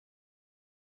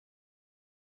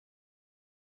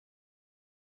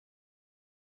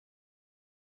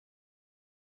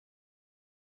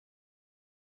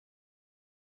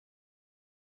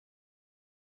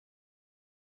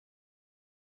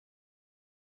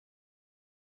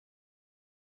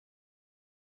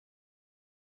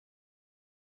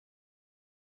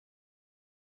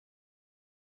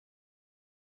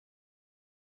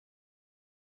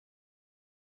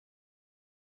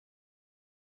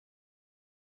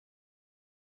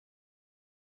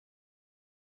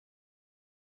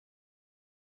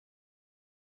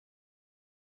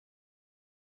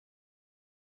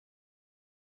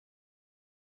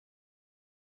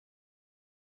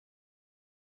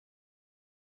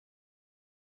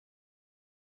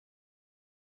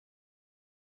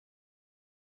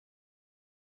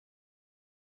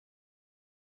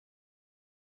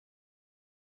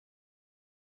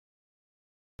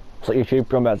So YouTube,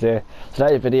 BrummyADz here.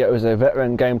 Today's video is a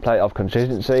veteran gameplay of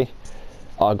Contingency.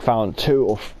 I found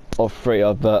 2 of 3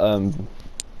 of the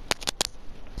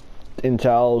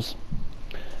intels.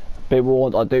 Be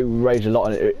warned, I do rage a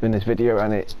lot in this video,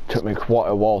 and it took me quite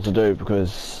a while to do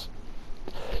because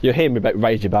you'll hear me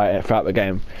rage about it throughout the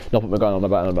game. Not that we're going on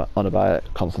about it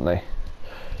constantly.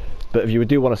 But if you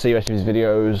do want to see the rest of these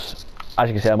videos, as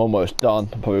you can see, I'm almost done.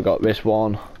 I've probably got this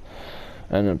one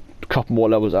and a couple more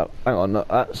levels up. Hang on,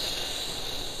 that's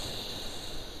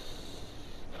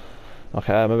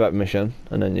okay. I'm about mission,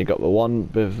 and then you got the one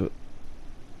with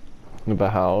the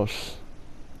house,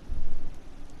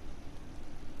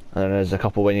 and then there's a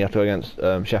couple when you have to go against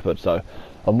Shepherd. So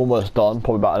I'm almost done.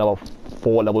 Probably about another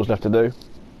 4 levels left to do.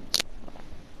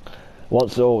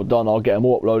 Once they're all done, I'll get them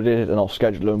all uploaded and I'll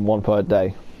schedule them 1 per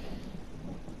day.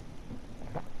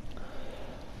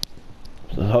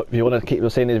 So if you want to keep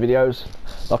seeing these videos,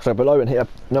 like below and hit a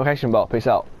notification bell. Peace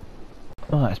out.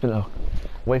 Alright, it's been a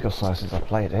week or so since I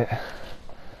played it.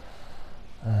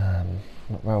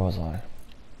 Where was I?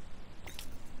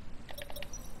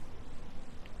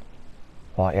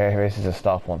 Right, yeah, this is a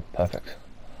staff one. Perfect.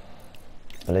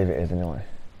 I believe it is anyway.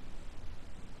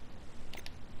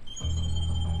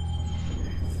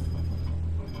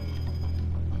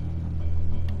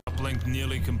 Uplink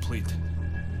nearly complete.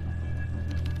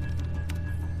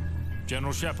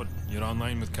 General Shepherd, you're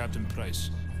online with Captain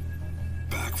Price.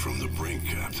 Back from the brink,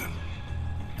 Captain.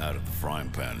 Out of the frying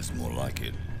pan is more like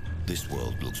it. This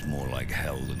world looks more like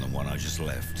hell than the one I just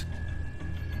left.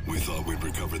 We thought we'd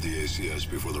recover the ACS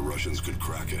before the Russians could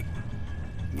crack it.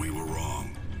 We were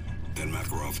wrong. Then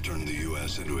Makarov turned the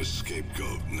US into his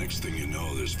scapegoat. Next thing you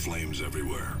know, there's flames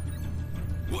everywhere.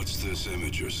 What's this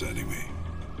image you're sending me?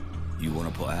 You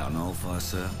want to put out an oil fire,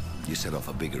 sir? You set off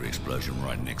a bigger explosion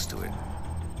right next to it.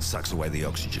 Sucks away the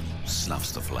oxygen,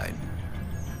 snuffs the flame.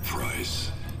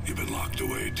 Price, you've been locked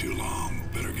away too long.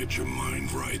 Better get your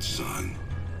mind right, son.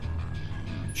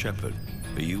 Shepherd,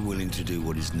 are you willing to do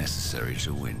what is necessary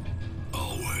to win?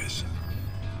 Always.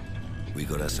 We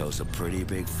got ourselves a pretty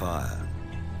big fire.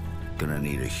 Gonna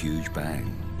need a huge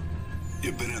bang.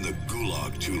 You've been in the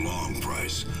gulag too long,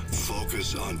 Price.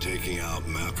 Focus on taking out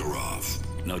Makarov.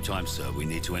 No time, sir. We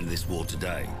need to end this war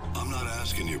today. I'm not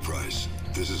asking you, Price.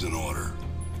 This is an order.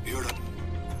 You're to...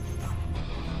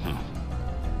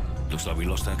 Looks like we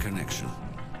lost our connection.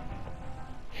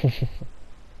 Price,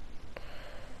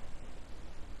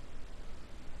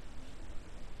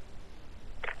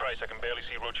 I can barely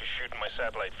see Roach's shooting my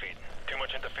satellite feed. Too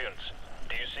much interference.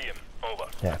 Do you see him? Over.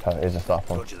 Yeah, it is a staff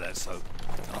one. Roger that, Soap.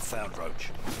 I found Roach.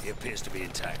 He appears to be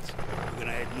intact. We're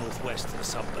gonna head northwest to the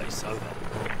subbase. Over.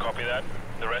 Copy that.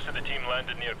 The rest of the team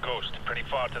landed near Ghost, pretty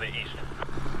far to the east.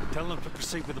 Tell them to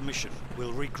proceed with the mission.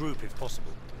 We'll regroup if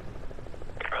possible.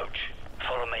 Roach,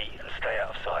 follow me and stay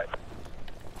out of sight.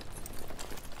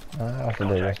 I have to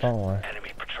do this, don't I?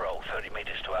 Enemy patrol 30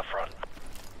 meters to our front.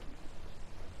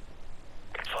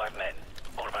 5 men,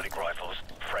 automatic rifles,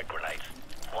 frag grenades,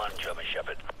 1 German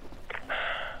Shepherd.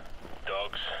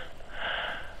 Dogs.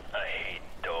 I hate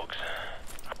dogs.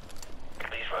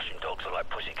 These Russian dogs are like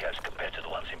pussycats compared to the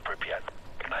ones in Pripyat.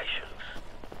 Patience.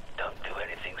 Don't do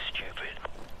anything stupid.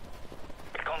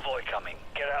 Convoy coming.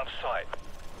 Get out of sight.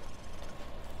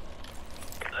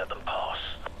 Let them pass.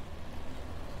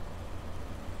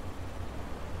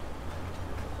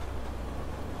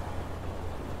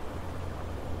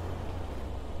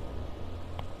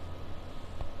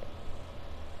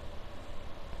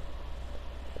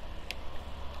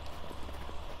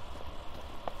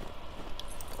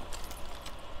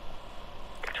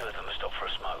 Two of them are stopped for a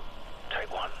smoke.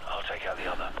 Take one, I'll take out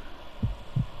the other.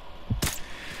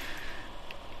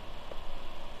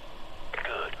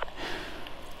 Good.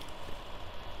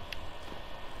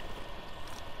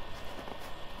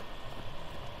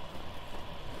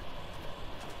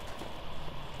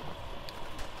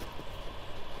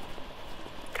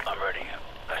 I'm ready.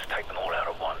 Let's take them all out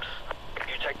at once.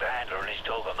 You take the handler and his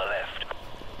dog on the left.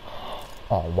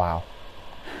 Oh wow.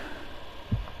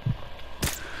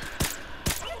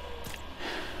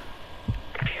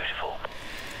 Beautiful.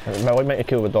 Man, we make you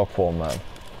kill the dog for, man.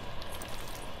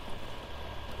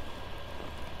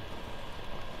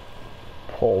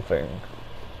 Poor thing.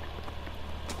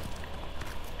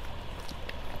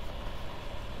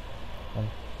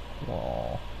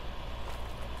 Oh.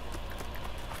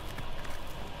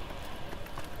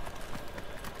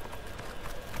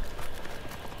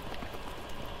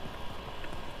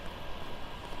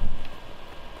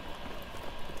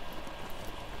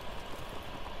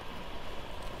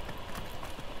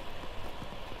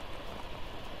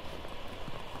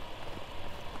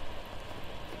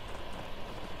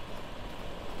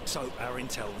 So, our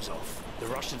intel was off. The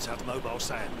Russians have mobile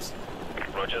SAMs.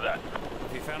 Roger that.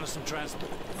 Have you found us some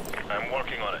transport? I'm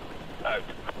working on it. Out.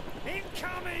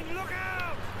 Incoming! Look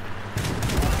out!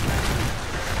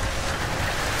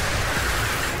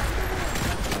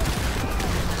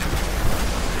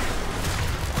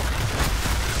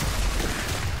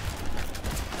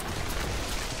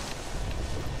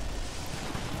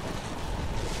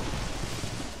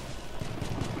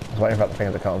 I was waiting for that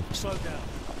thing to come. Slow down.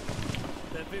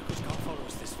 Their vehicles can't follow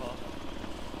us this far.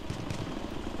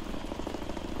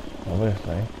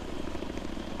 Obviously.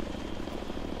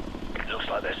 Looks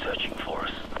like they're searching for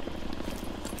us.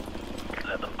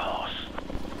 Let them pass.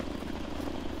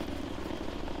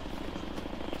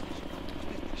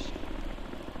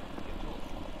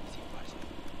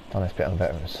 Done this bit on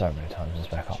veteran so many times as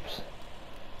Spec Ops.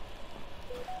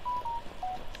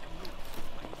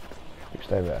 You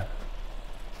stay there.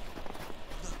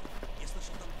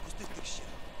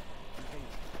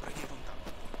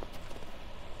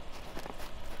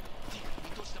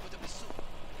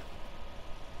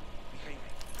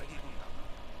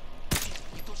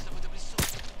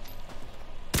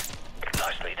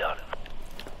 Nicely done.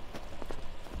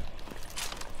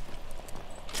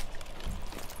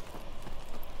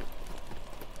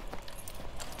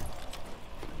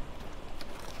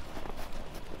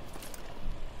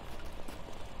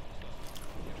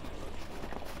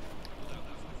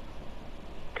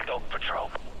 Dog patrol.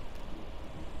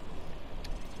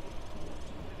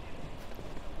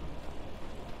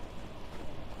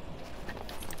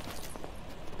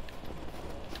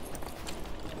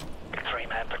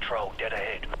 Three-man patrol dead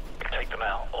ahead. Take them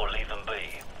out or leave them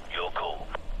be. Your call.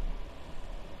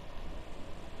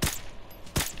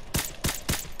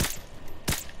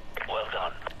 Well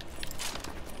done.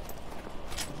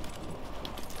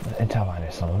 There's intel behind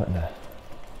this someone, isn't there?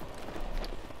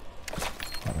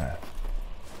 Right there.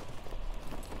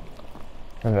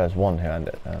 Remember there's one here and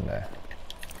down there.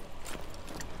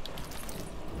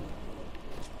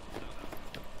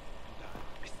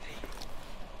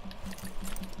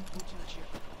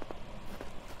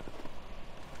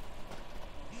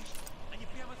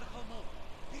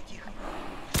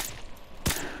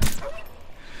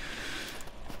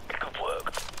 Good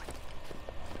work.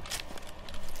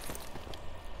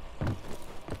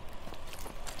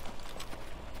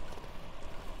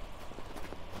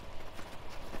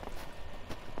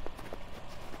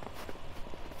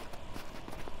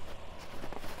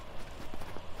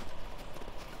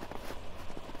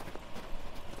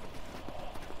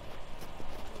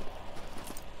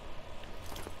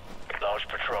 Large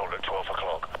patrol at 12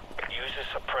 o'clock. Use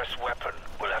a suppressed weapon.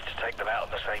 We'll have to take them out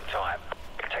at the same time.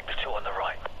 Take the two on the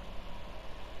right.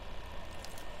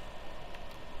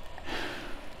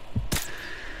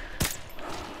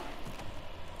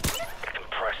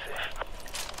 Impressive.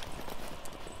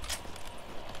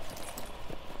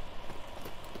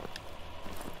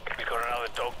 We got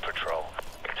another dog patrol.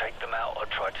 Take them out or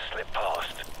try to slip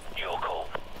past. Your call.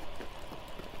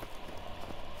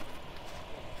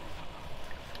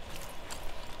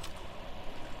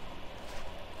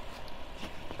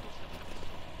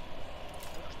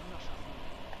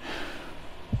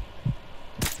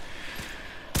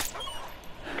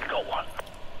 Got one.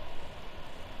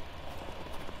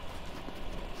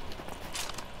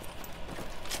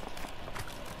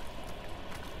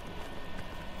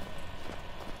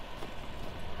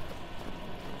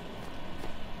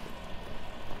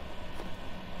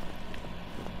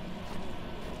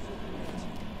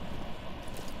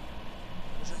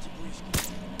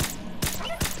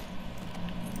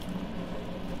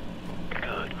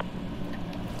 Good.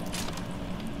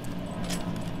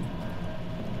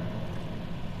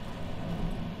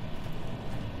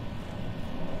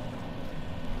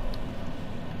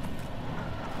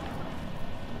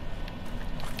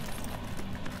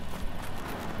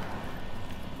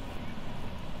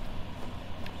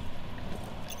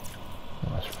 Oh,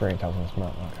 that's 3,000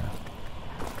 smart, okay.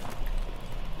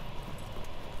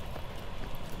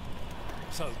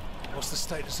 So, what's the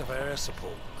status of our air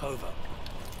support? Over.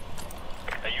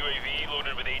 A UAV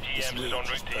loaded with AGMs is en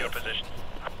route to your position.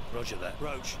 Roger that.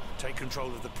 Roach, take control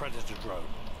of the Predator drone.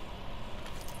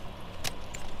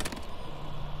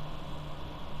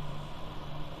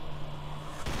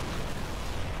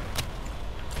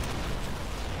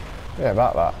 Yeah,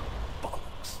 about that.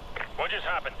 Bollocks. What just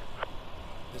happened?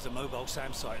 There's a mobile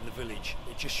SAM site in the village.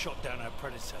 It just shot down our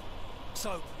Predator.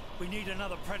 So, we need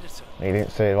another Predator. You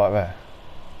didn't see it right there.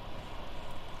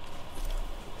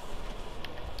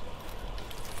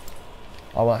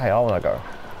 Hey, I want to go.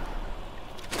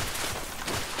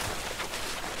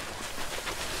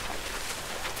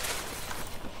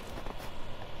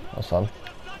 That's fun.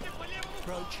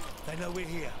 Roach, they know we're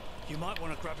here. You might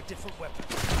want to grab a different weapon.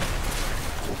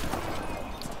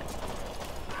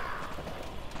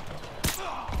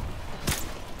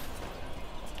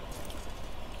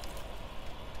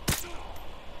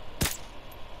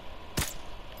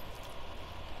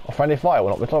 A friendly fire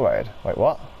will not be tolerated. Wait,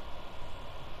 what?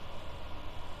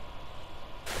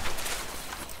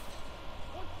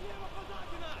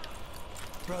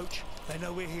 Roach, they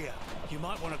know we're here. You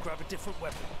might want to grab a different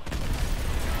weapon.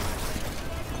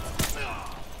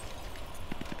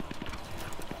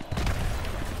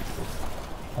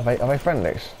 Are they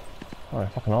friendlies? Oh, they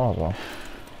fucking are as well.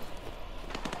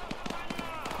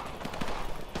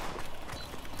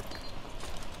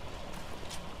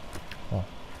 Oh.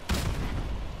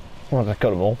 Well, I just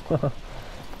killed them all. Oh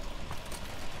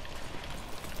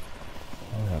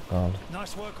god.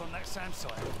 Nice work on that SAM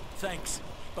site. Thanks,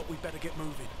 but we better get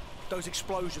moving. Those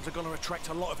explosions are going to attract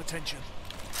a lot of attention.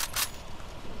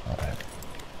 Okay.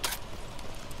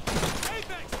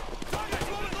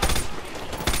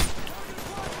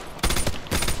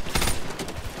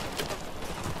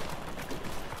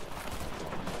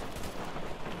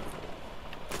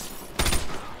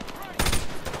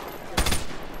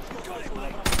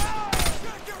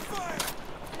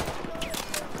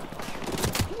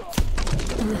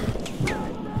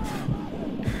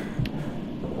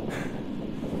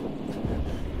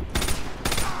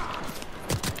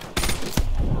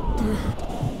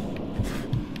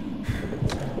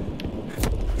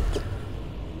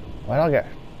 Where'd I get?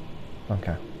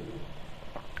 Okay.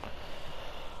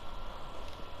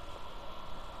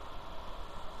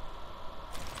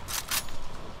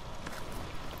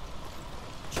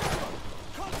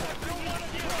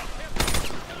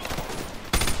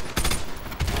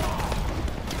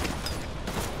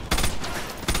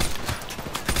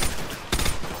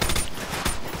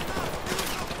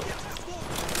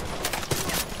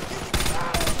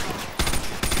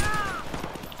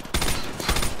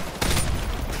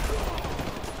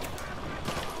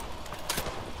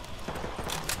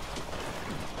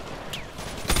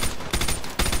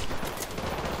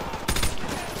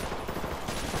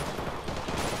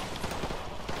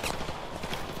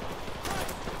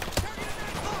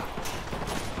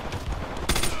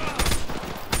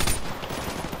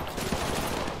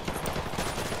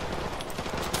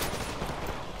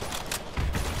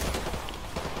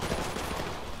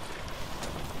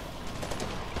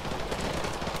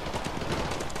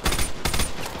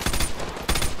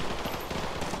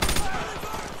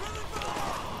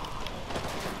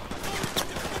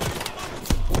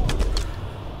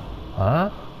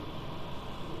 Huh?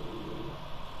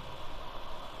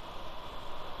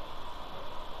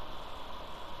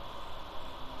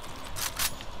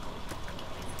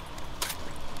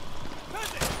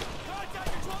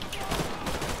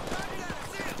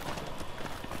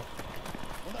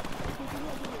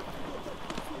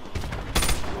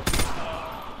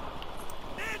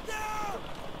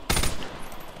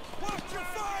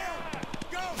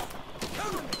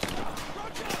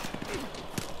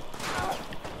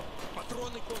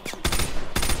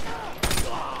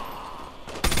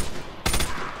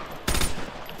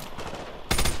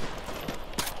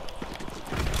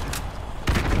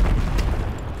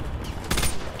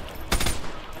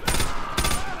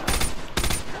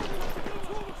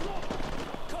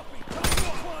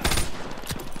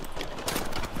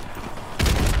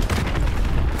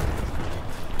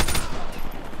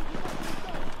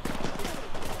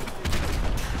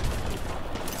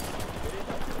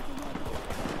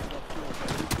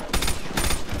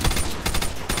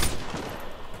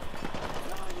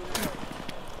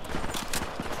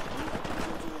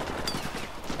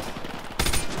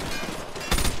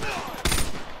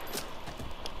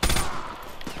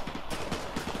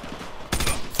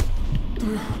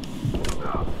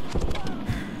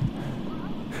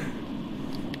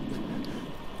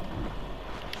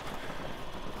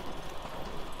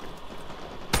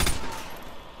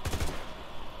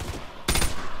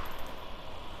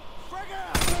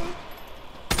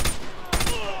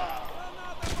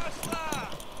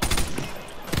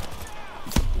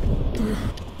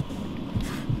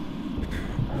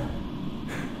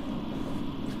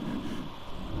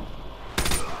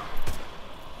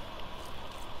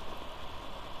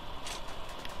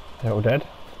 They're all dead.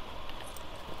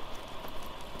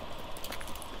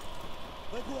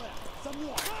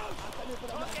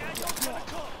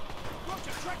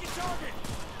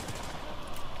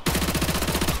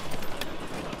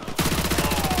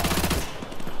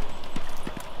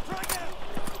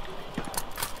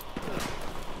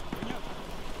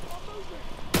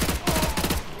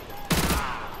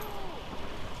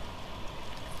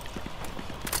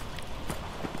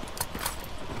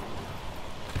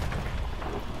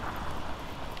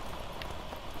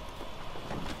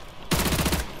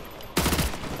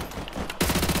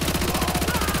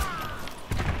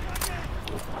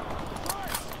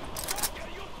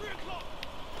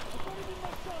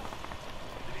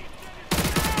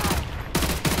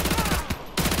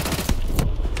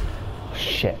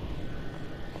 shit.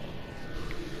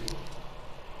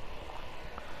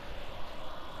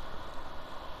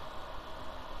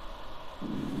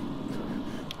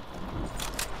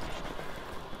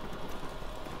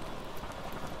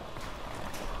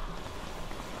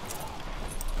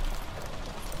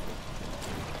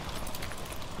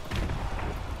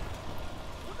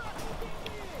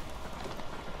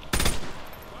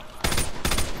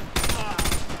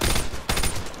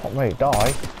 Not me,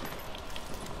 die.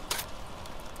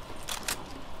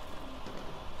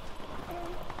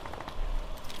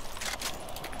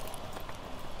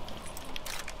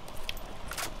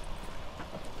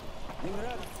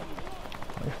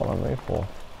 What are you following me for?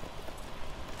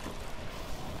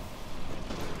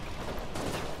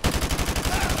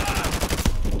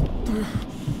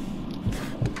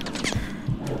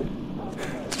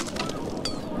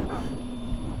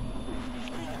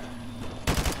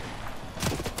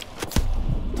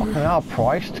 Fucking hell,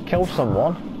 Price, to kill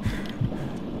someone.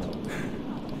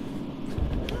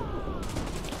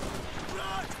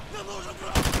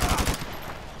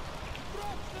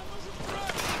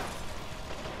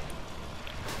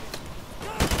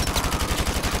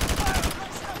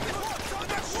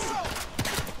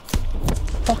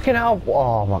 Fucking hell,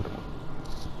 oh my god.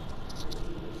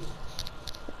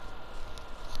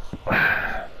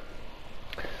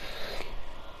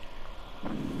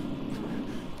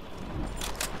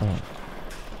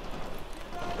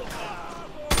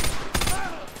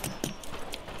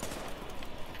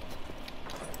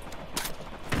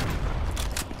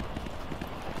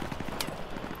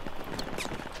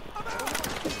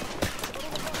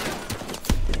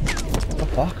 What the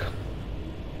fuck?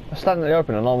 I'm standing in the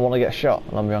open and I want to get shot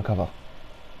and I'm behind cover.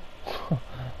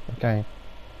 Okay.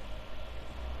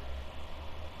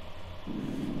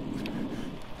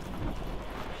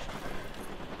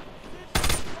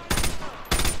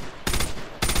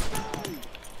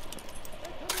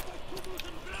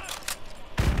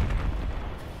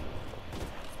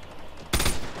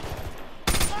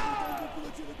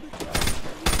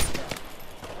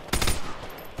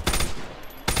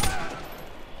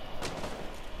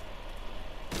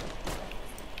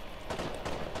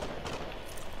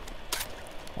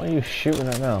 What are you shooting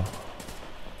at now?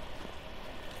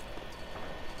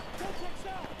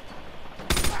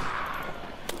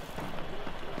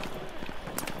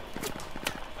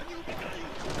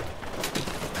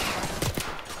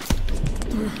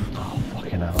 Oh,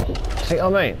 fucking hell. See what I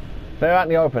mean? They're out in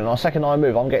the open, and the second I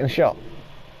move, I'm getting shot.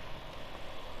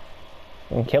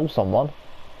 And kill someone.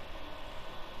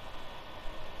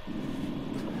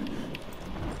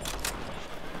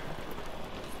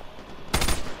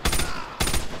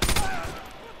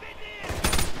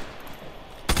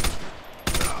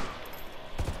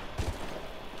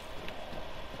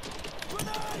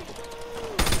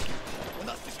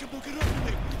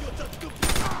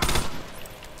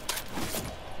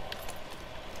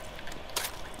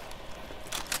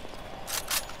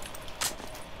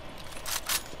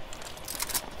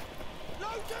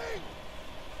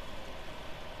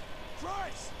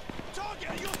 Price! Target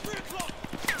at your 3 o'clock!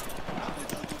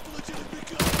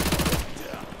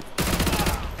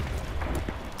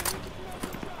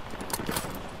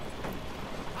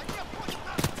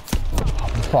 Oh,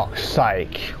 for fuck's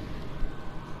sake.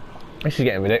 This is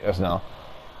getting ridiculous now.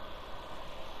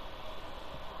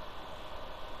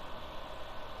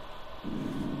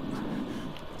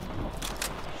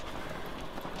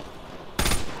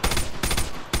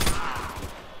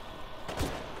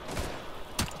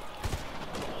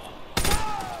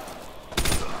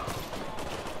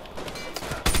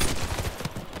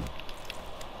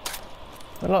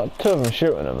 Like two of them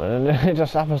shooting them and then it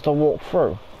just happens to walk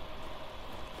through.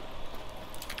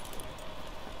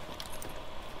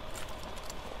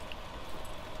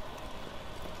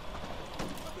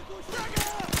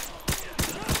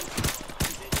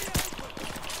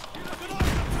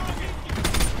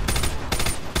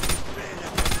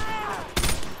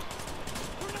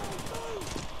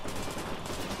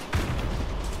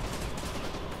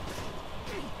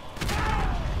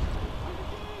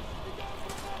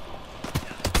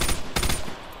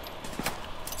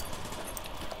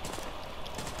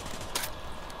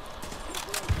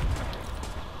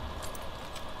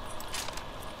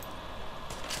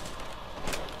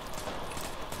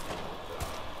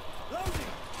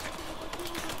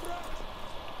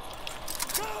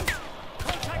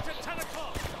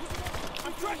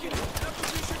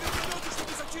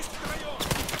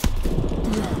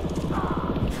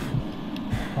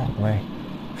 Fuck me.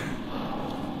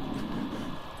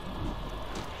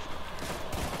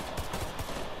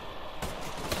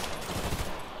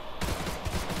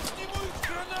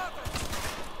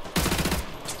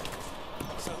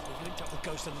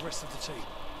 Andrews and the rest of the team.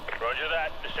 Roger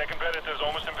that. The second predator's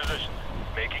almost in position.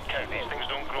 Make it count. These things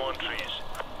don't grow on trees.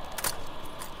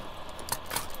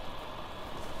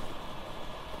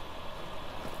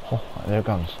 Oh, they're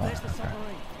guns. There's the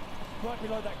submarine. Right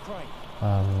below that crane.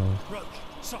 Roach,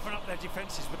 soften up their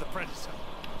defences with the predator.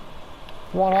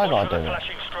 What I Watch gotta for do? the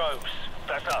flashing strobes.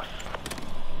 That's us.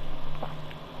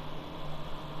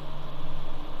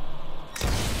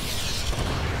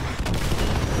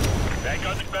 That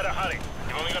gun's better hurry.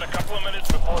 You've only got a couple of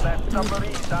minutes before that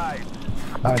submarine dies.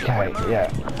 Okay, yeah.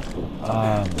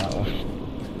 That was.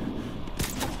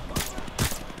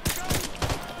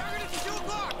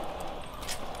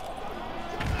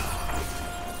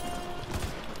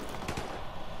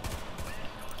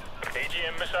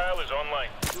 AGM missile is online.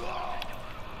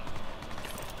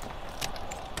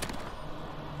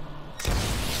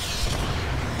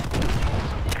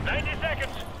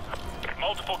 Seconds.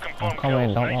 Multiple confirmed Come kills.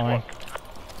 in, don't Nice worry. work.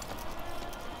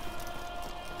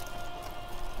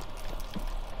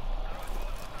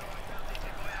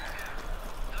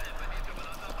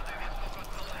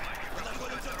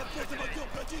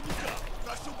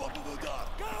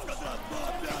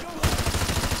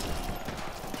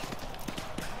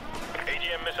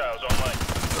 AGM missiles online.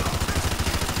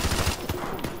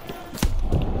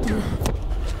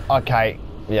 Okay,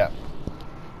 yeah.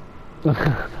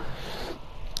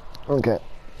 Okay.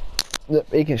 Look,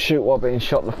 he can shoot while being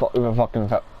shot with a fucking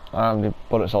the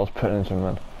bullets I was putting into him,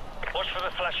 man. Watch for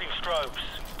the flashing strobes.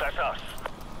 That's us.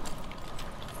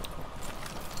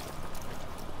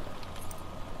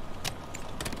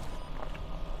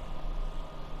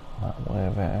 That way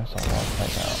over there, so I'll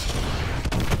take it out.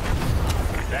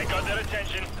 That got their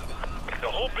attention. The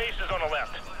whole base is on the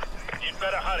left. You'd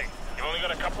better hurry. You've only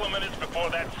got a couple of minutes before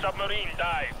that submarine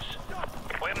dives.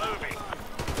 We're moving.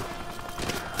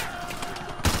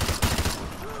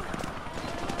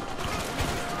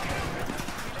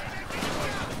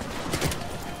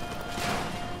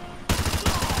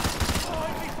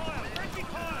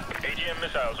 AGM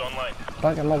missiles online.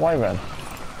 Don't get in my way, man.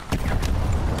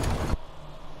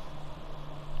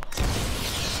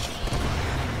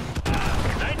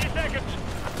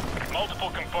 Multiple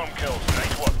confirmed kills.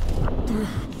 Nice work.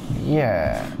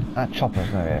 Yeah, that chopper's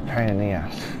gonna be a pain in the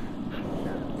ass.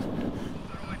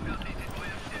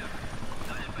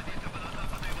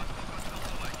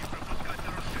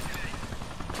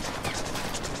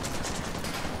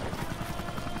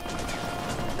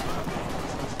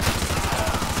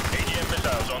 AGM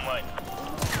missiles online.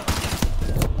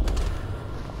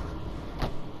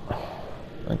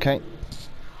 Okay.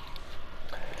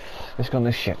 Let's go on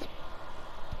this shit.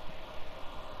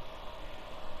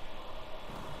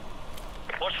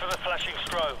 Watch for the flashing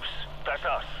strobes. That's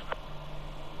us.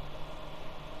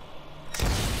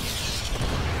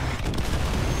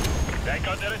 That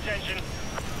got their attention.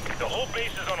 The whole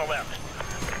base is on the left.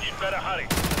 You'd better hurry.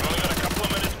 You've only got a couple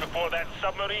of minutes before that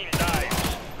submarine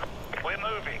dives. We're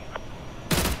moving.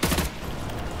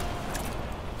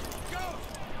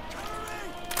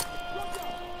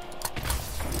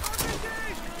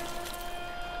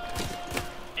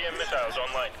 EM missiles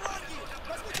online.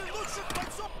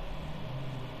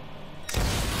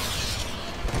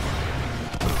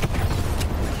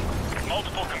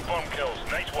 Multiple confirmed kills.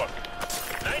 Nice work.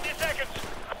 90 seconds.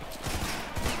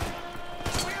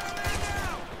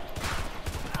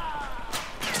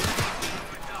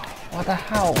 What the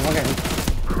hell? Am I getting...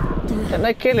 Didn't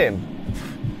they kill him?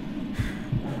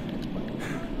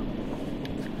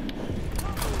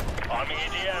 Arming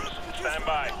AGMs. Stand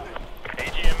by.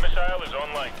 AGM missile is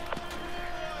online.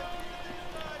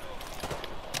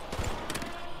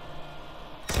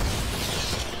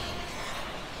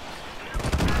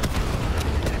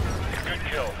 Good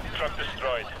kill. Truck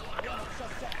destroyed.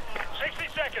 60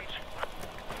 seconds.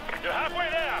 You're halfway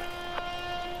there.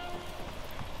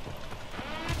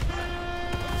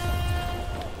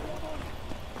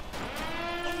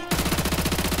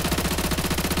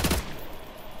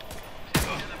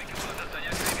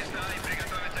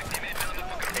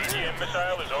 AGM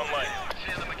missile is online.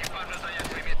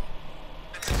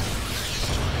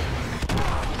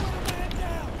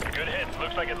 Good hit.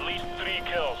 Looks like at least 3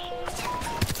 kills.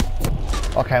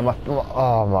 Okay,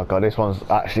 oh my god, this one's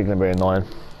actually going to be annoying.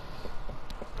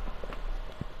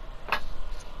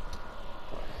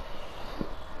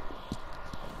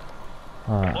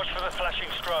 Alright, Watch for the flashing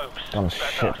strobes. I'm That's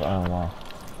shit, us. but oh wow.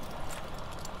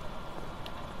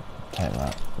 Take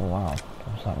that. Oh wow,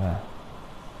 what's that there?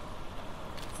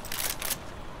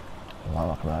 Might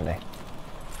look early.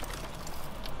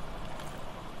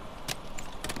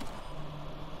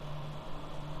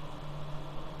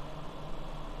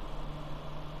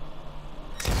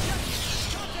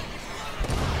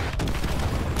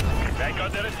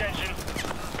 attention.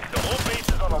 The whole base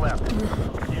is on the left.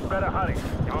 You'd better hurry.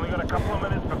 You've only got a couple of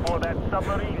minutes before that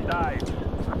submarine dives.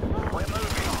 We're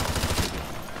moving.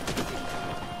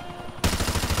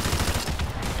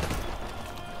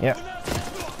 Yep.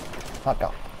 Fuck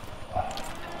off.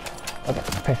 Okay,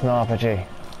 pissing an RPG.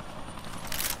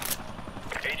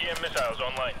 AGM missiles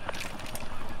online.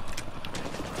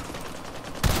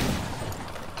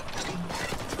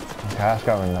 Okay, that's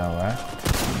going nowhere.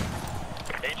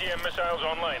 AGM missiles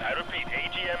online. I repeat,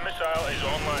 AGM missile is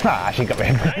online. Ah, she got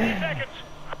me. 90 seconds.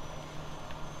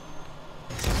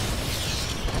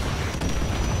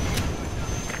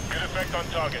 Good effect on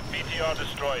target. BTR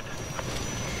destroyed.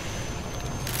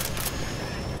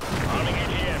 Arming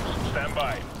AGMs. Stand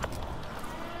by.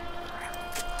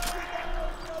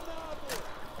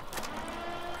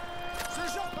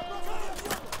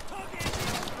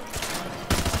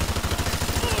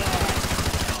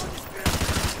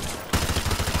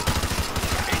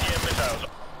 AGM missiles.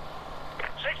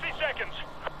 60 seconds.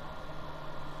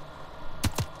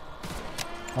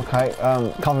 Okay,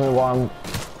 cover me while I'm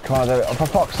trying to do it. Oh, for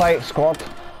fuck's sake, squad.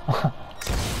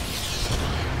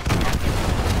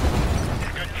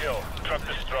 Good kill. Truck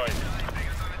destroyed.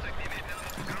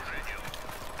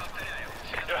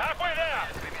 You're halfway there.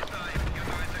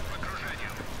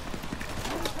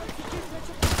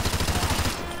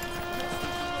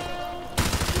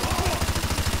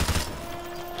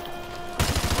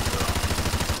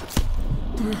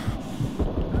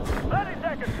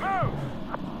 Seconds, move!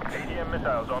 AGM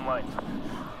missiles online.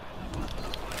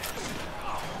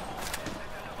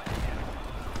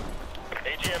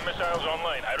 AGM missiles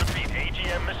online. I repeat,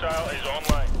 AGM missile is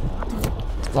online.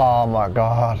 Oh my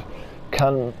god.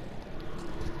 Can...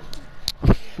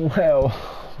 Well...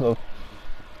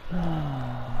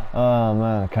 Oh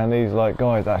man, can these like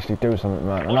guys actually do something,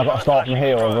 man? And I've got to start from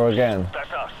here over again.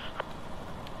 That's us.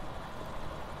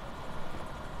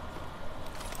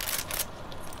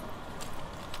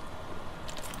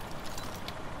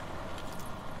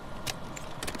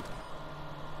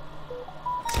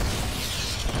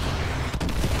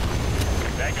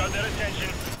 That got their attention.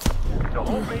 The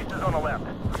whole base is on the left.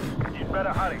 You'd better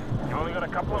hurry. You've only got a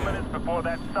couple of minutes before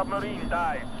that submarine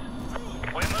dives.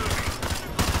 We're moving.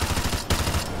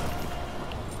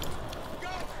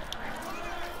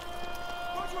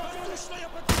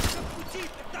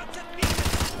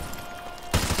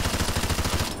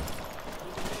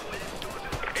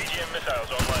 AGM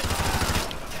missiles online.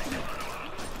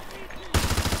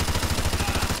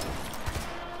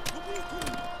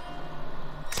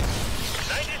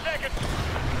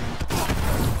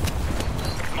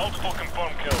 Multiple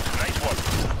confirmed kills. Nice work.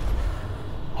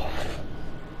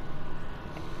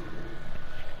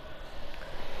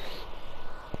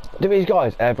 Do these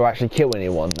guys ever actually kill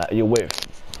anyone that you're with?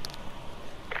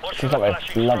 Seems like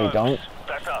they bloody don't.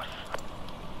 That's us.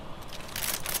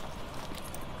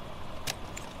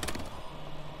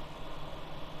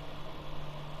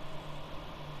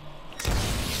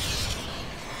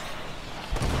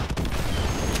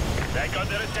 That got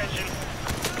their attention.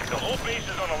 The whole base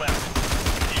is on the left.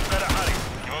 You better hurry.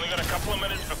 You've only got a couple of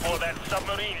minutes before that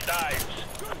submarine dives.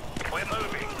 We're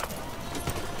moving.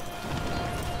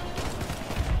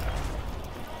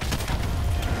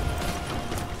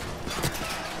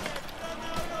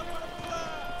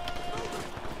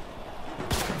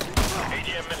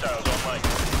 AGM missiles online.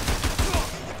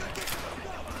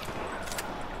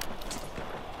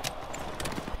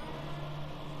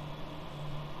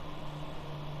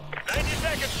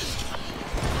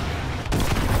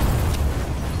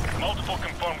 Multiple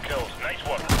confirmed kills. Nice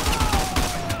work.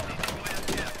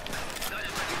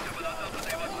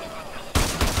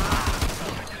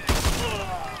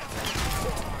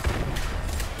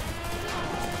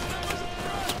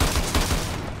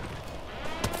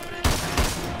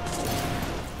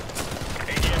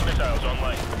 AGM missiles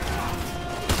online.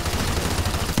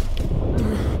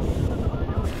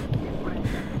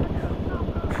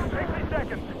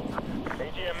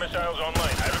 AGM missiles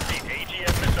online. I repeat,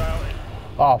 AGM missile.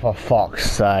 Oh, for fuck's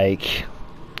sake.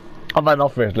 I've had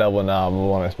enough of this level now, I'm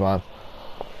honest, man.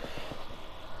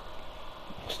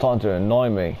 It's starting to annoy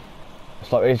me.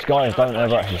 It's like these guys don't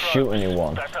ever actually shoot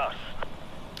anyone. That's us.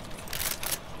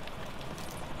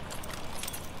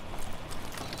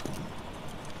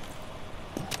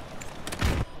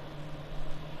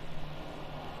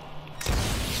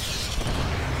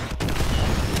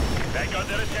 That got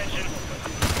their attention.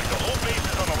 The whole base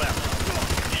is on the left.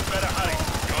 You'd better hurry.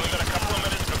 You've only got a couple of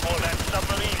minutes before that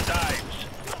submarine dives.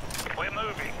 We're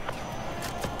moving.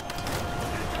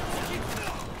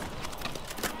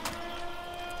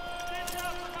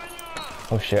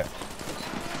 Oh shit.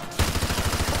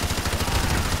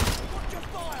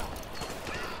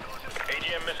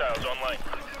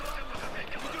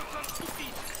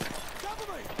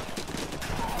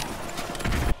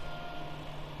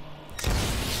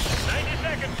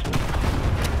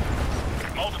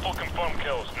 seconds. Multiple confirmed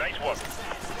kills. Nice work.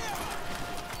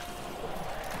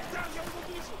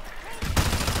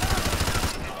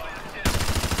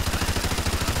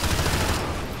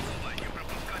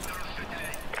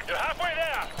 You're halfway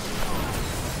there.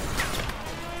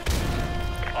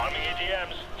 Arming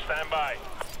AGMs. Stand by.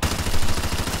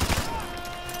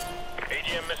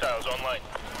 AGM missiles online.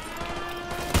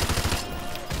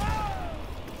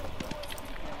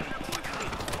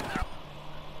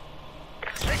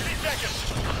 60 seconds.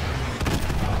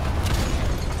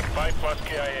 5+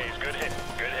 KIAs. Good hit.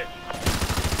 Good hit.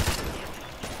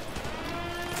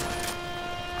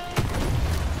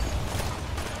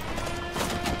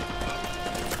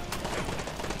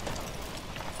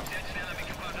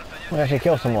 We actually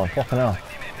killed someone. Fucking hell.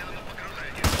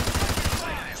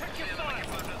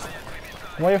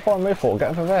 Where are you fighting me for? Get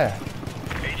over there.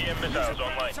 AGM missiles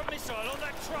online. It's a missile on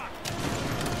that truck.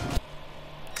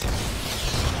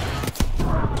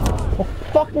 Oh,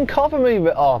 fucking cover me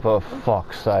with. Oh, for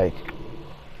fuck's sake.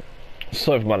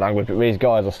 Sorry for my language, but these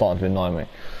guys are starting to annoy me.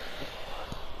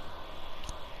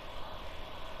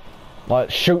 Like,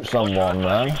 shoot someone,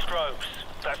 man. Strobes.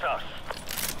 That's us.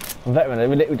 Veteran, they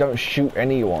literally don't shoot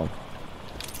anyone.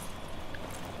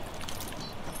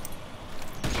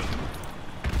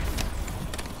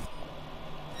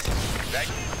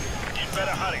 You'd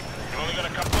better hurry. You've only got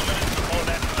a couple of minutes before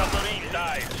that submarine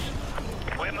dives.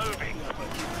 We're moving.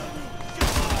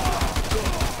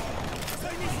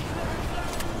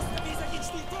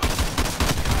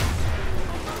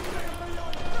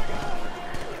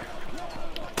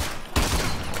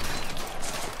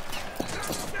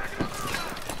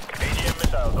 AGM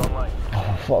missiles online.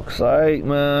 Oh, for fuck's sake,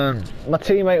 man. My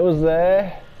teammate was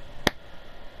there.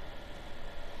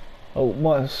 Oh,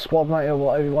 my squad mate or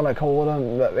whatever you want to call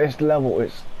them. At this level,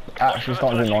 it's actually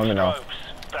starting to annoy me now.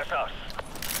 That's us.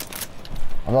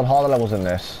 I've done harder levels than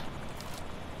this.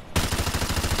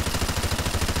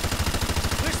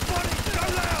 This body, go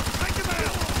loud, take him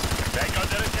out. That got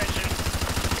their attention.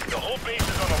 The whole base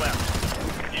is on the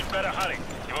left. You'd better hurry.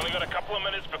 You've only got a couple of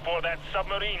minutes before that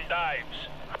submarine dives.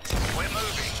 We're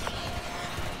moving.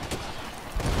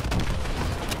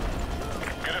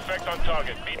 Good effect on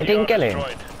target. It didn't get him.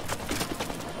 destroyed.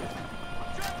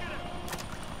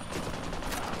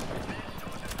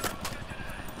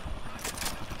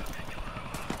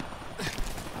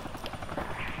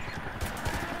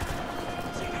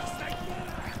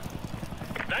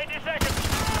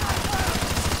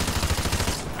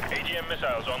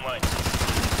 Missiles online.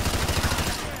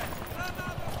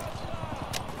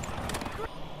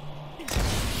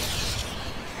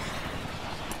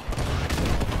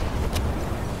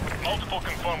 Multiple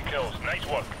confirmed kills. Nice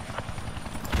work.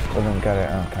 Doesn't get it,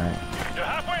 okay. You're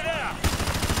halfway there.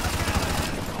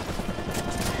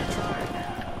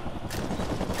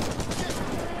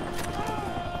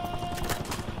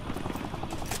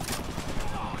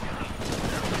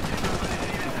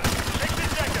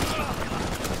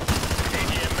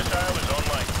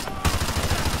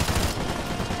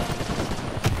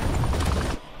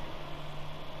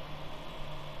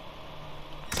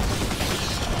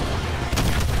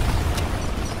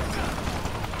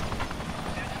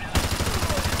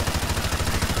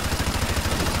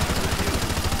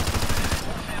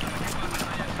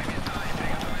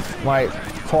 Mate,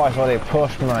 twice already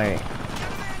pushed, mate.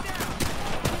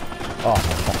 Oh,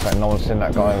 for fuck's sake, no one's seen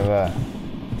that guy over there.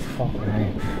 Fuck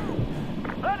me.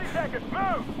 30 seconds,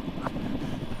 move!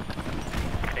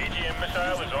 AGM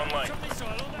missile is online. It's a missile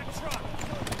on that truck.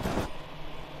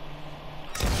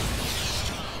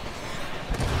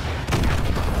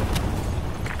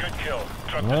 Good kill.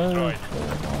 Truck destroyed.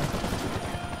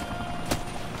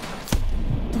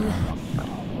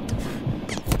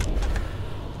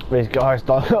 These guys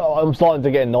don't. I'm starting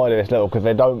to get annoyed at this level because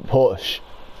they don't push.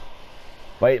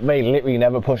 They literally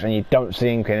never push, and you don't see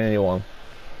him killing anyone.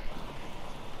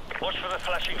 Watch for the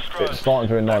flashing strobes. It's starting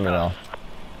to annoy me now.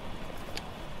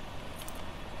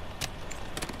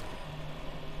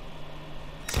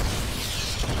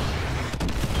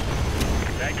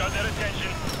 That got their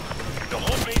attention. The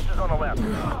whole base is on the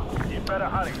left. You'd better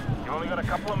hurry. You've only got a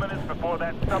couple of minutes before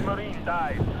that submarine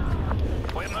dives.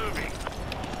 We're moving.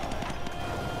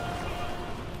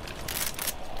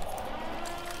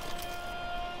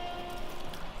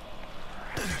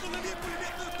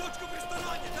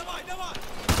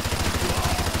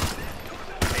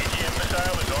 AGM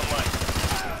missile is online.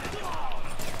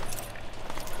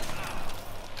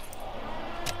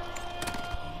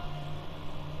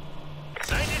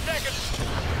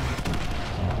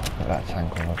 That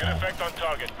tank over Good there. effect on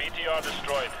target. BTR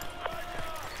destroyed.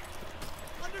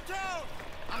 Undertow!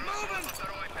 I'm moving!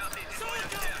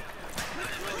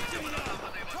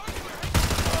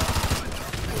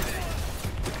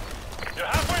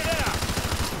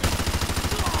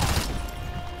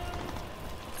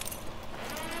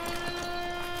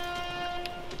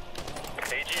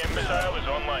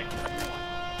 online.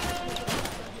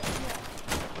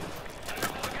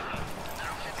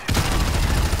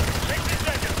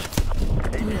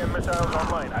 AGM missiles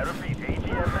online. I repeat,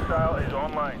 AGM missile is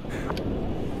online.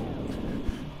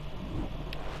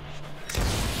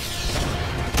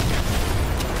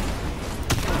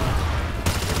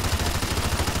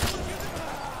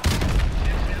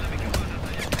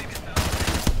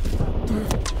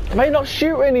 May not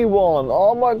shoot anyone.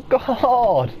 Oh my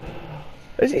god.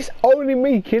 It's only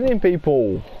me killing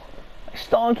people. It's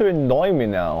starting to annoy me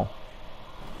now.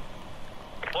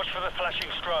 Watch for the flashing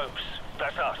strobes.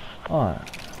 That's us. Alright.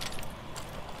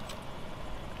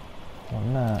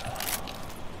 On that.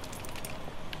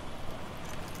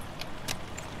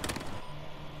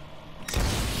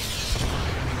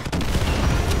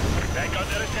 That got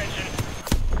their attention.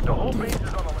 The whole base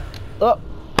is on the left. Look.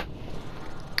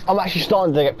 I'm actually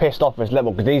starting to get pissed off this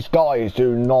level because these guys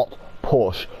do not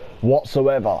push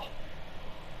whatsoever.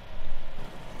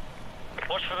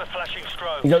 Watch for the flashing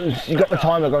strobes. You got the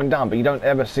timer going down, but you don't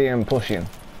ever see them pushing.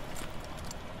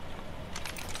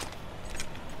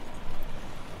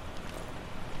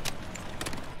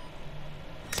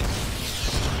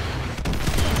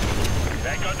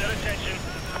 That got their attention.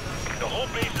 The whole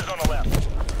base is on the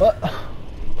left. But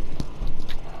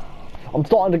I'm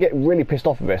starting to get really pissed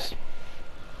off with this.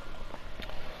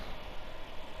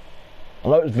 I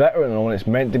know it's veteran and it's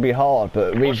meant to be hard,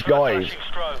 but these guys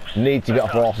need to get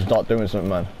off their arse and start doing something,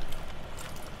 man.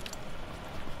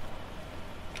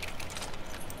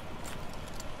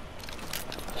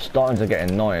 Starting to get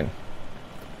annoying.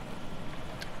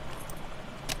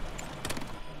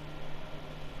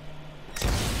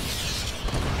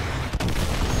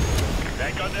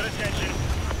 That got their attention.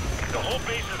 The whole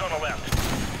base is on the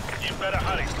left. You better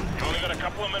hurry. You've only got a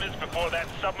couple of minutes before that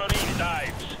submarine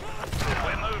dives.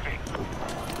 We're moving.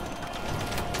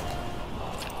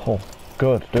 Oh,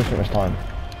 good. Do something this time.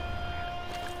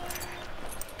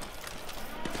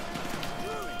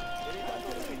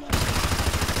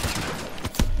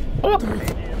 Oh,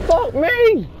 fuck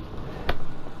me!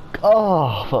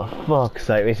 Oh, for fuck's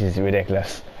sake, this is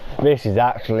ridiculous. This is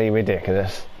actually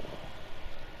ridiculous.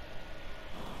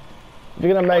 If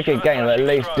you're gonna make a game, at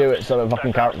least do it so the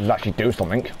fucking characters actually do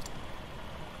something.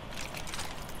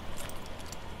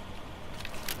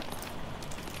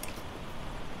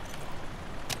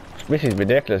 This is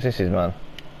ridiculous, this is, man.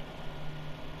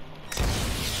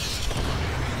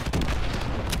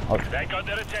 That got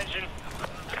their attention.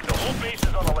 The whole base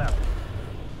is on the left.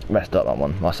 Messed up that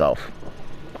one, myself.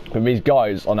 But these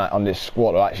guys on this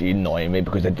squad are actually annoying me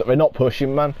because they're not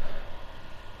pushing, man.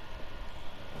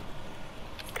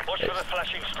 Watch for the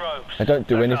flashing strobes. They don't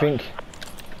do anything.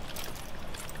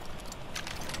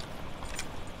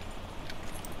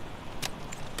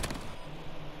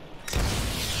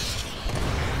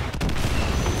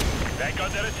 That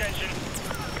got their attention.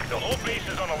 The whole base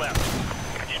is on the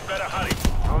left. You'd better hurry.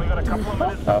 We've only got a couple of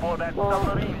minutes before that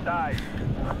submarine dives.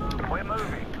 We're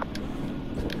moving.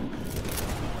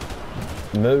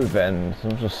 Move then, so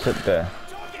just sit there.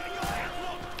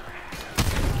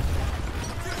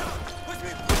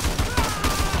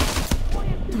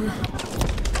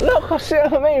 Look, I see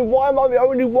what I mean. Why am I the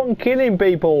only one killing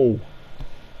people?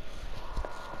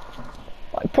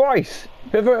 Like, Price,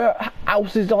 whoever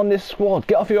else is on this squad,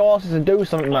 get off your asses and do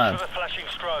something, man. Watch for the flashing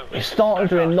strobes. It's starting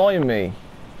to annoy me.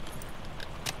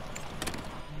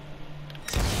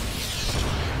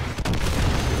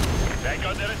 That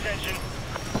got their attention.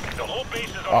 The whole base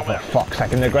is on Oh, the for left. fuck's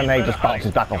sake, and the grenade just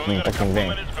bounces back off We've me only got a fucking couple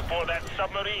of thing. minutes before that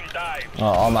submarine dives.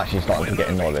 Oh, I'm actually starting to get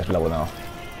annoyed at this level now.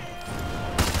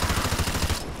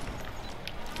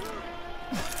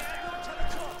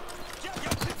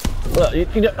 Look,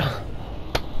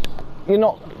 you're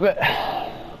not.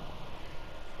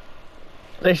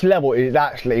 This level is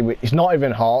actually, it's not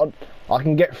even hard. I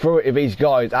can get through it if these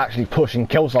guys actually push and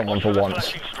kill someone for once.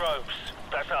 Flashing strobes.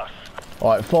 That's us.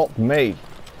 Alright, fuck me.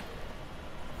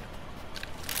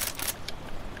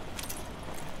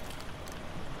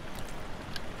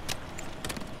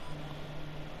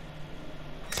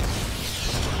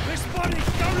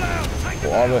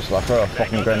 Well, obviously, I throw a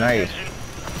fucking grenade. The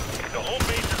whole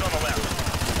base is on the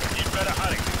left. You'd better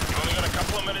hurry. You've only got a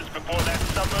couple of minutes before that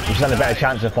submarine. You stand a better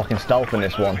chance of fucking stealth in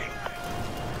this one.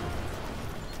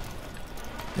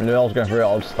 I knew I was going for it,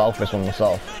 I'll stealth this one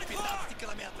myself.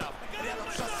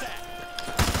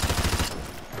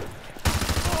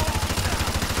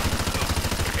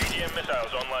 AGM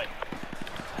missiles online.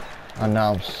 And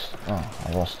now oh,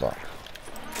 I lost that.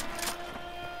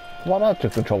 Why not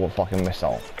took control of a fucking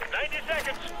missile? 90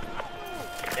 seconds.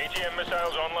 AGM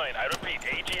missiles online. I repeat,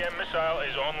 AGM missile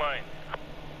is online.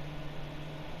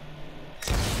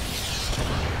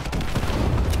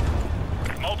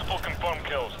 confirmed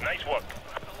kills. Nice work.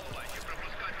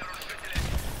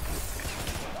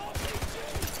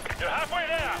 You're halfway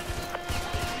there.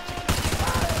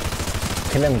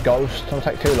 Kill him, Ghost. Don't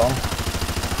take too long. 60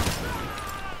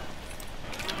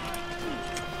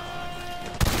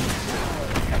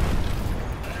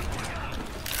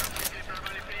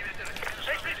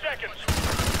 seconds.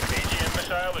 AGM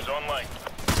missile is online.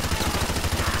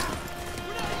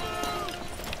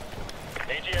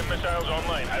 AGM missiles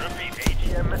online. I repeat,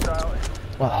 AGM missile.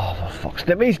 Oh, for fuck's sake.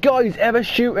 Did these guys ever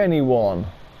shoot anyone?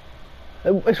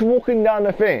 It's walking down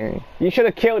the thing. You should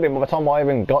have killed him by the time I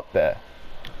even got there.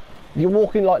 You're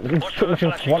walking like pretty much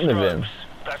in front of him.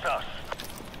 That's us.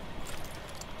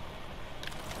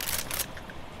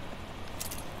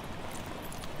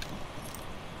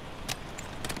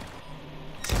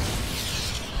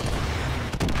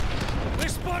 We're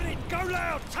spotted! Go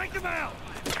loud! Take them out!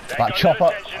 That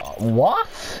chopper.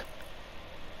 What?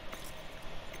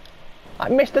 I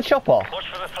missed the chopper. Watch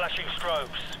for the flashing strobes.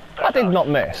 I did not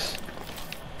miss.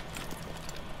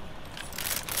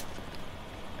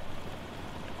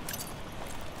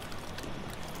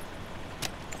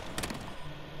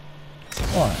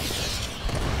 Right.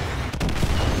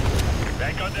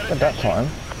 At that time.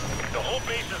 The whole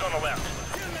base is on the left.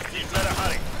 You'd better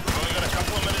hurry. We've only got a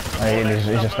couple of minutes before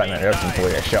He's just standing there open before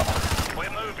he gets shot. We're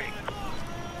moving.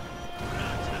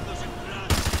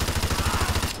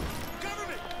 Cover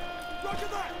me! Roger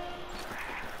that!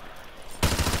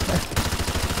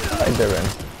 What are they doing?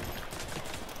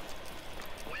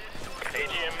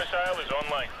 AGM missile is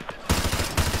online.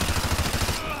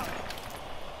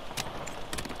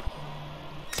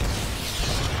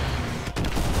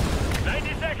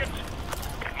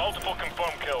 Multiple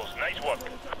confirmed kills. Nice work.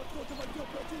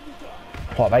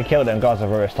 What, they killed them guys the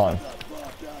first time.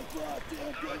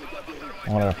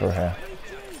 I'm gonna go through here.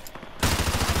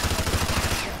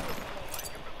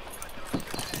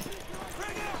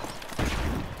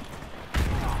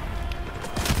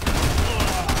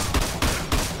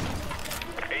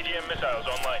 AGM missiles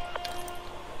online.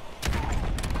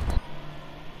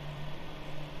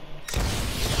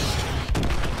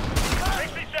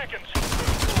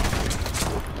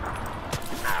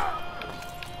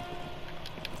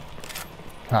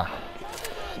 Ha.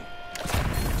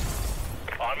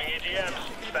 Arming AGMs.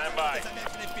 Stand by.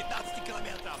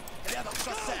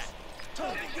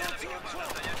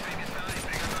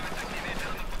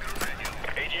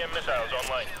 AGM missiles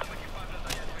online.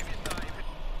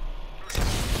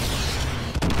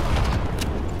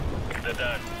 They're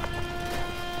done.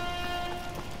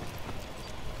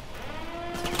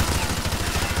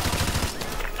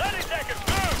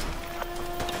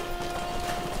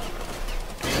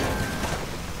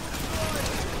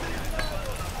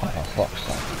 Fuck's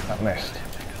sake, that missed.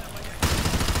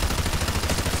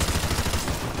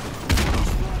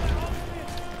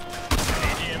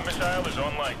 AGM missile is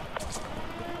online.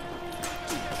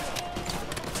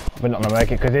 We're not gonna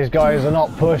make it because these guys are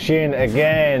not pushing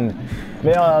again.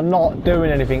 They are not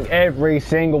doing anything every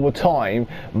single time.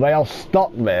 They are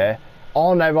stuck there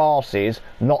on their arses,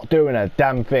 not doing a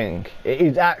damn thing. It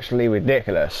is actually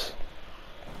ridiculous.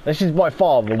 This is by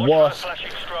far the worst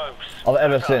I've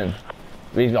ever seen.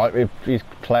 These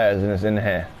players in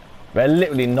here, they're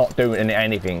literally not doing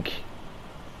anything.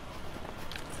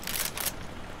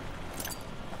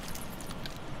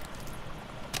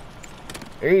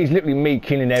 He's literally me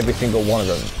killing every single one of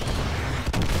them.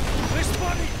 We're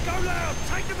spotted! Go loud!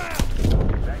 Take them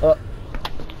out!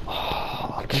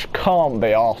 I just can't be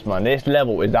arsed, man. This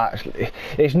level is actually,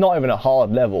 it's not even a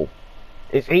hard level.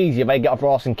 It's easy if they get off their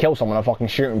arse and kill someone and fucking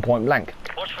shoot them point blank.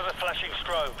 Watch for the flashing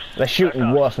strobes. They're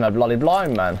shooting worse than a bloody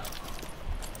blind man.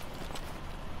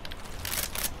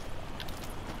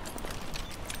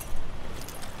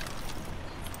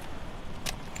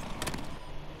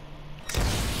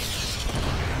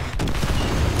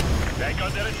 That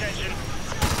got their attention.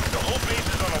 The whole base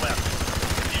is on the left.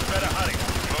 You'd better hurry.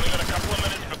 You've only got a couple of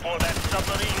minutes before that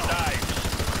submarine dives.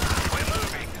 We're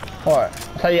moving. Alright,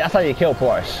 that's how you kill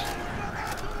Price.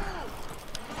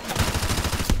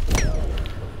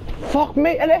 Fuck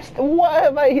me, and where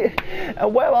are they?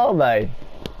 Where are they?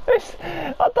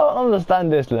 I don't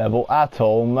understand this level at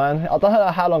all, man. I don't know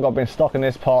how long I've been stuck in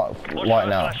this part right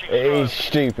now. It is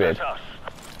stupid.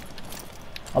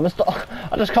 I just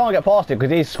can't get past it because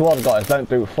these squad guys don't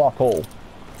do fuck all.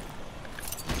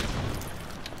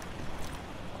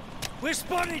 We're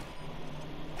spotted!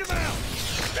 Get them out!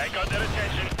 That got their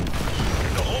attention.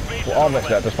 The whole base Well,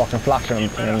 obviously, I just fucking flash them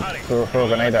and throw a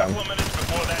grenade at them. Couple of minutes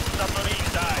before that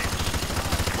submarine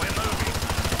dives. We're moving.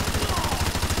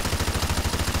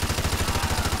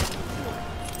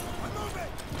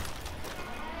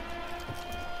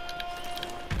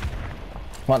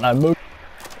 Right now, move.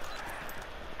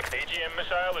 AGM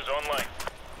missile is online.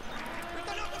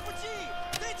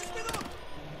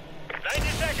 90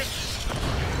 seconds.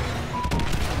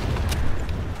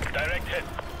 Direct hit.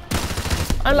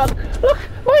 And look,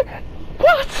 wait,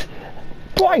 what?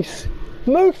 Bryce,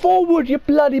 move forward, you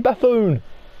bloody buffoon.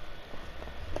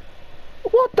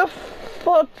 What the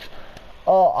fuck?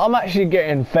 Oh, I'm actually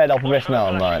getting fed up with this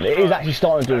now, man. It is actually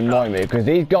starting to annoy me because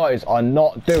these guys are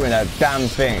not doing a damn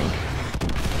thing.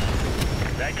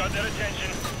 That got their attention.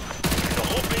 The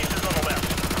whole base is on the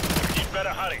left. You'd better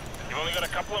hurry. You've only got a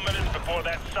couple of minutes before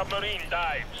that submarine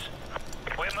dives.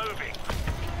 We're moving.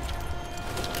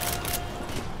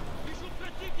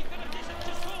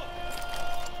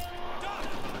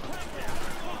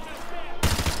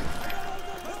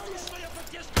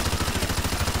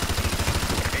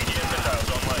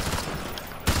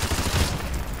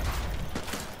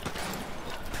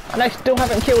 And they still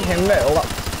haven't killed him, little.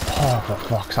 Oh, for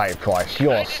fuck's sake, Price,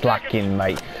 you're slacking,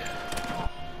 mate.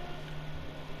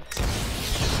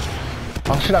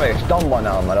 I should have this done by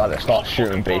now, man. I'd start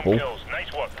shooting people.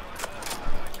 Nice work.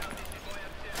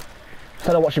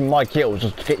 Instead of watching my kills,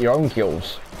 just get your own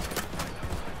kills.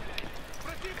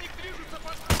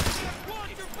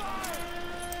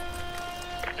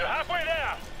 You're halfway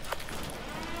there.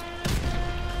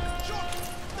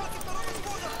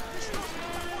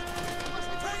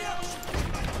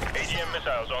 AGM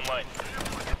missiles online.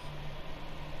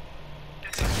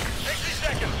 60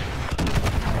 seconds.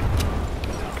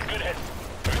 Good hit.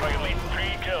 Looks like at least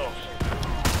 3 kills.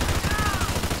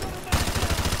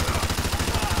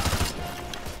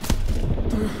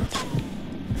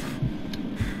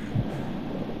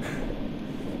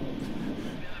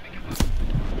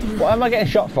 What am I getting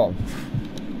shot from?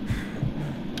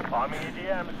 Army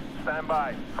AGM, stand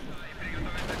by.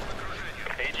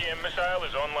 AGM missile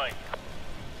is online.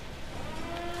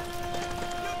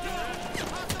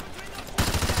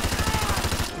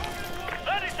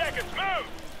 30 seconds, move!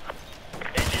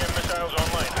 AGM missile's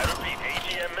online. I repeat,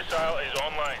 AGM missile is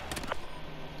online.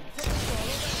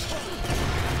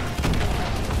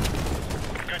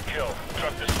 Good kill.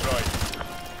 Truck destroyed.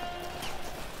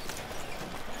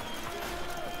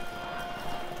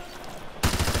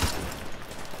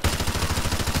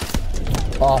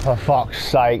 Oh, for fuck's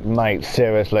sake, mate,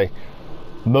 seriously.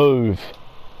 Move.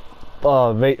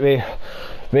 Oh,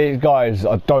 these guys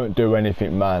don't do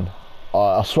anything, man.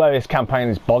 I swear this campaign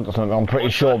is bugged or something. I'm pretty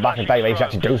sure back in the day they used to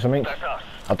actually do something.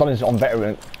 I've done this on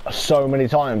Veteran so many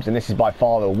times, and this is by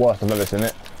far the worst I've ever seen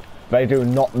it. They do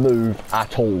not move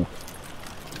at all.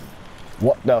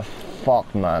 What the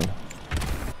fuck, man?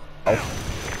 Oh.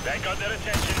 That got their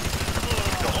attention.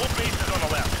 The whole base is on the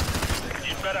left.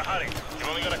 You'd better hurry. You've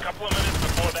only got a couple of minutes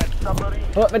before that submarine.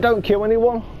 Look, they don't kill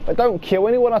anyone. They don't kill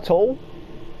anyone at all.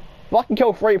 If I can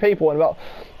kill 3 people in about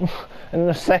in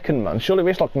a second, man, surely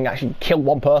this lot can actually kill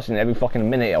 1 person every fucking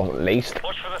minute at least.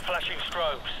 Watch for the flashing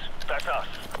strobes. That's us.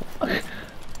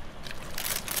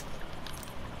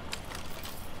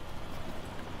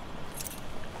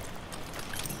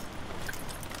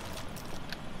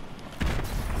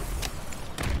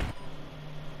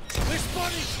 This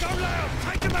body's go loud!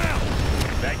 Take him out!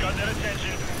 That got their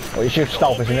attention. Well, you should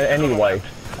stealth this anyway.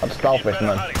 I'd stealth this,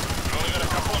 man. Hurry. You've only got a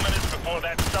couple of minutes before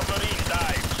that submarine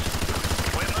dives.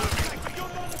 We're moving.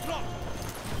 You're on the block!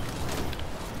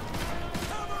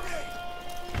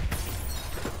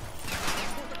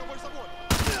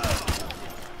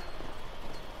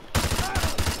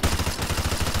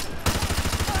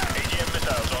 AGM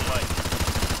missiles online.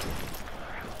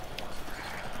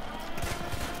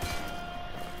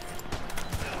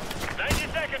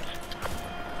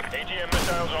 AGM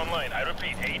missiles online. I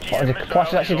repeat, AGM missiles Why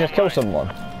should actually just kill online. someone?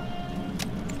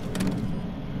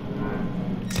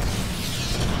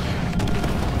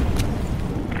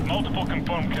 Multiple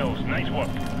confirmed kills. Nice work.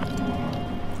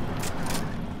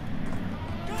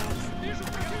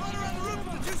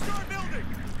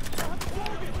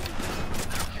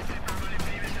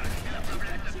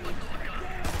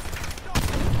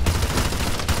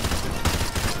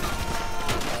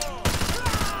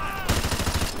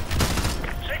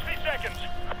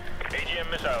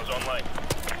 Missiles online.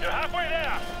 You're halfway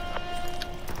there!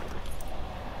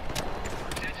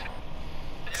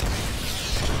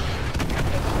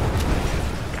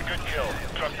 Good kill.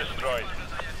 Truck destroyed.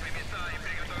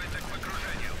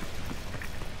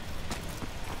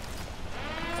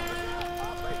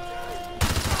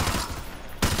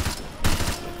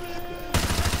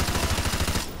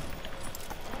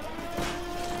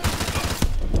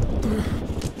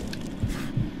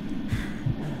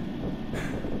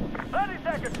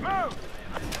 Move!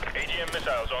 AGM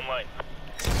missiles online.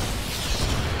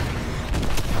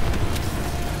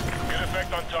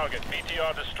 effect on target.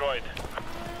 BTR destroyed.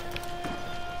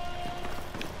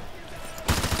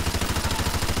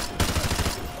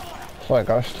 Sorry,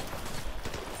 Ghost.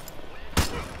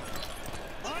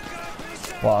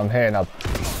 Well, I'm here now.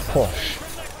 Push.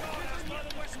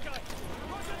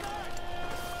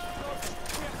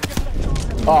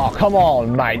 Oh, come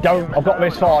on, mate. Don't. I've got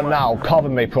this far now. Cover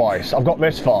me, Price. I've got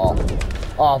this far.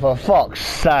 Oh, for fuck's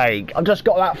sake. I've just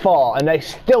got that far and they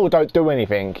still don't do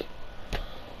anything.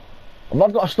 If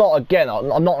I've got to start again,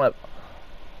 I'm not gonna...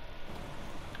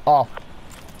 Oh.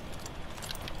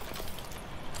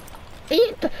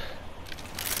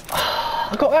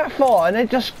 I got that far and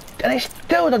they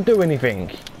still don't do anything.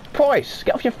 Price,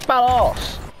 get off your foul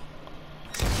arse.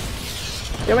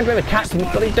 You're meant to be the captain,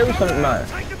 you've got to do something, man.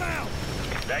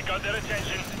 That got their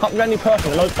attention. Can't be any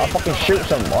person that knows how to fucking shoot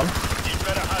someone. You'd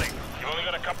better hurry. You've only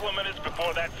got a couple of minutes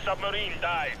before that submarine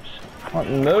dives. Can't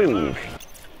move.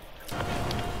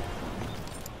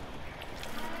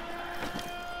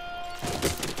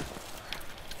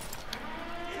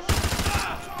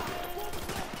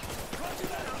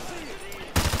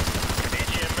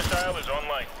 AGM missile is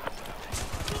online.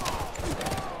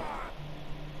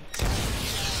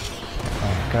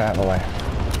 Oh, get out of the way.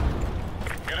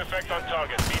 Good effect on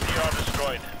target. BTR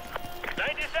destroyed.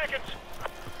 90 seconds.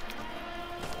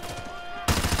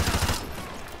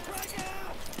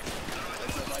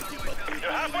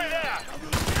 You're halfway there.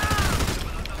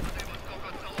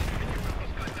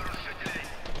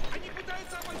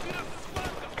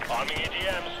 Arming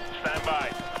AGMs. Stand by.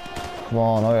 Come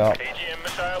on, hurry up. AGM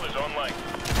missile is online.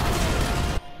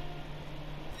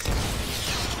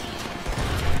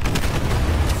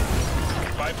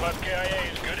 Five plus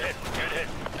KIAs. Good hit. Good hit.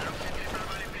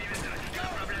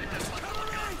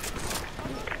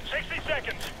 60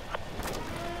 seconds.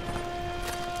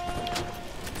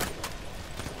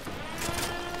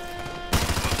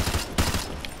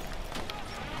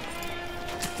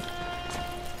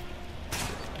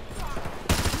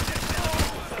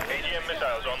 AGM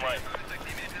missiles online.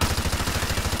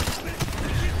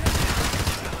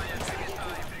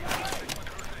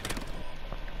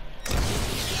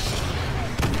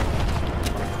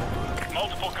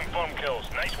 Multiple confirmed kills.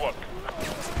 Nice work.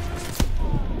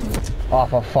 Oh,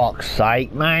 for fuck's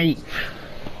sake, mate.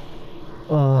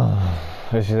 Oh,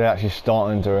 this is actually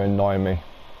starting to annoy me.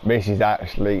 This is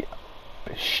actually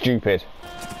stupid.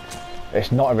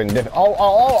 It's not even difficult.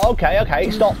 Oh, okay.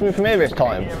 It starts me from here this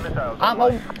time.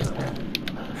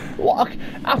 What?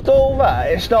 After all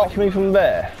that, it starts me from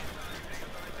there.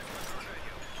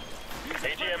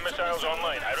 AGM missiles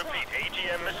online. I repeat,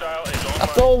 AGM missile is online.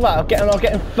 After all that, I'm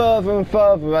getting further and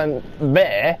further, and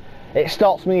there, it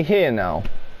starts me here now.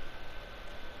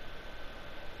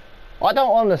 I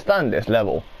don't understand this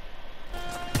level.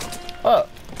 Oh.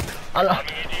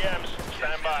 AGMs,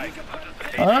 stand by.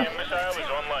 AGM missile is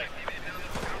online.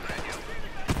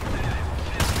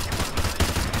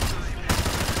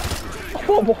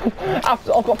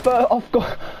 After I've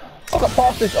got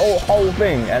past this whole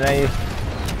thing, and then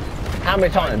how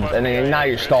many times, and then now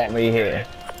you start me here.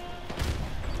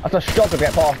 I have to struggle to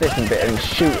get past this and bit and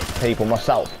shoot people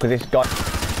myself because this guy.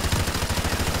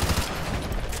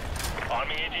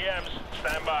 Arming AGMs,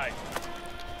 stand by.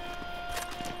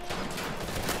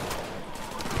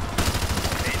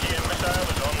 AGM missile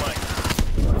is online.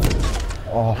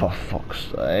 Oh, for fuck's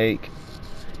sake.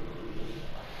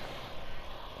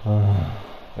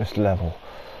 This level,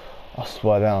 I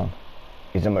swear down,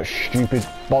 is the most stupid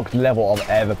bogged level I've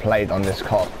ever played on this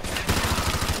COD.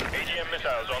 AGM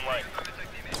missiles online.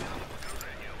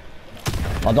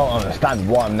 I don't understand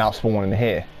why I'm now spawning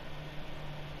here.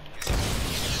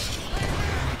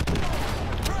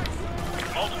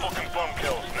 Multiple confirmed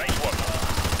kills. Nice work.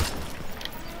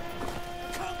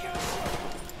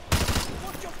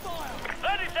 Watch your fire.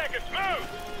 30 seconds. Move.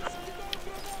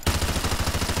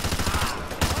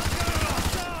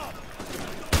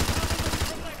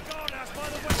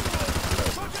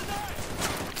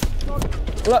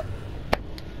 Look,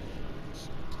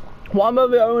 why am I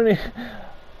the only?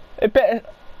 It better.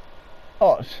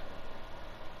 Watch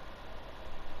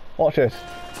this.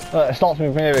 Look, it starts me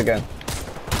from here again,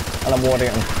 and I'm already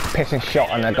getting pissing shot,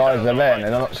 and the guys are there, and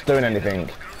they're not doing anything.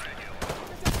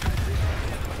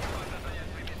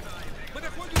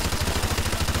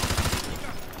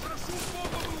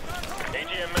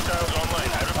 AGM missiles online.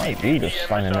 I repeat, Oh, you just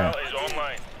standing there. is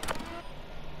online.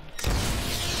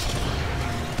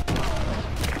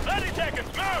 30 seconds.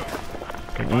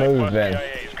 Move. Move then.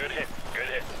 KIAs. Good hit. Good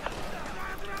hit.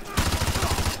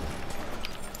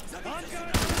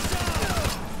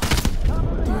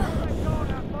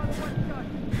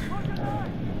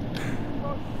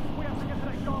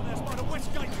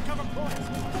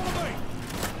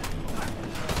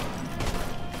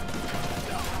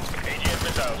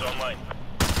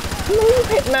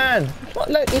 Hitman! It's not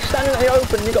like you're standing in the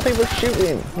open, you've got people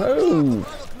shooting. Move!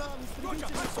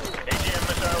 AGM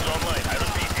missiles online. I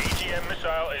repeat, AGM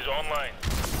missile is online.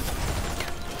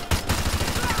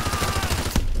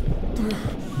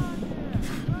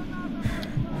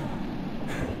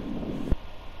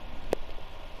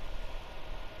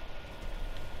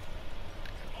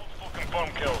 Multiple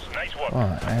confirmed kills. Nice work.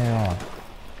 Right, there you are.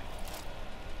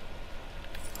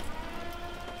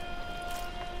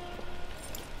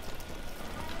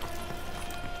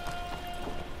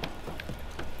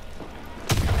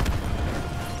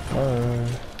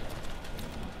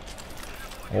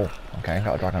 Oh, okay,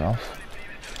 got a dragon off.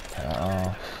 Take that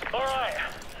off. Alright,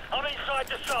 I'm inside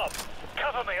the sub.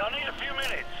 Cover me, I need a few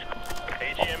minutes.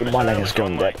 AGM My leg missile is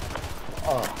going online. dead.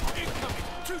 Incoming.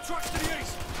 2 trucks to the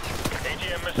east.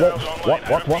 AGM missile is online. What?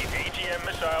 I repeat, AGM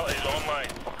missile is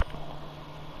online.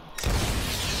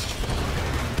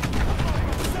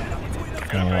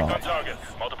 Contact on target.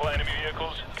 Multiple enemy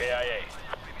vehicles, KIA.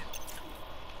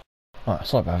 Right,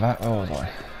 sorry about that, where was I?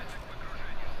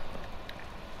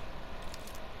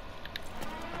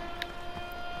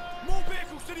 More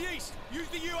vehicles to the east. Use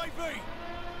the UAV.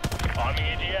 Arming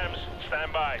AGMs,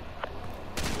 stand by.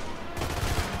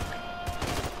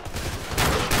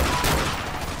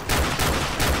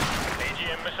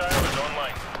 AGM missile is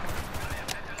online.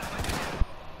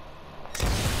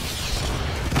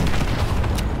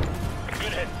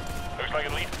 Good hit. Looks like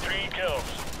at least 3 kills.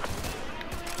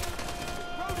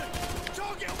 Brody,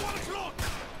 target at 1 o'clock.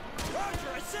 Roger,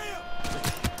 I see him.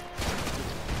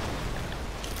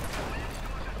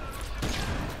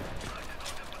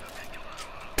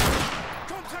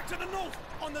 Contact to the north,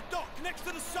 on the dock, next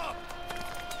to the sub.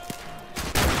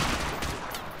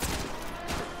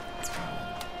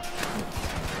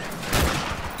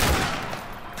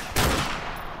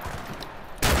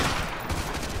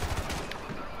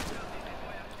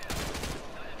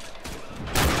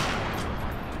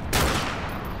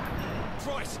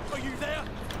 Price, are you there?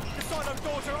 The silo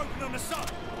doors are open on the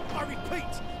sub. I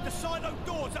repeat, the silo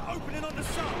doors are opening on the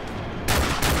sub.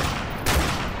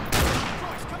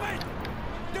 Price, come in!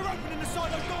 They're opening the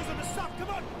silo doors on the sub. Come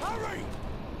on, hurry!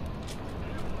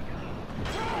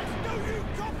 Price, do you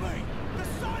copy? The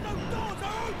silo doors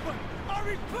are open. I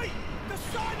repeat, the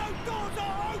silo doors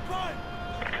are open.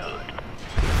 Good.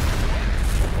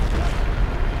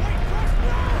 Wait, Price,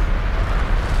 no!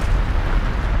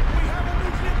 We have a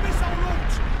nuclear missile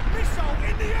launch. Missile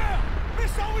in the air.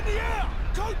 Missile in the air.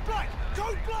 Code black.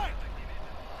 Code black.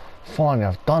 Finally,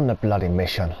 I've done the bloody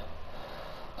mission.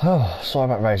 Oh, sorry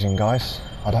about raging, guys.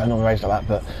 I don't normally rage like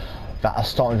that, but that is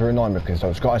starting to annoy me because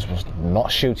those guys was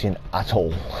not shooting at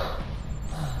all.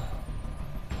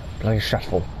 Bloody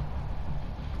stressful.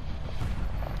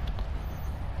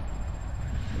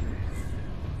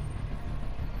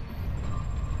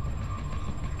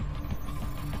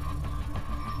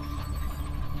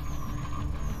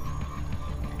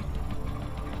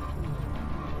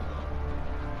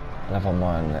 Level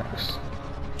 9 next.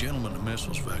 Gentlemen, the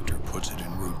missiles vector puts it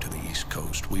en route to the East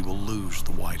Coast. We will lose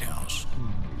the White House.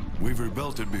 We've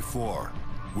rebuilt it before.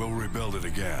 We'll rebuild it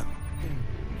again.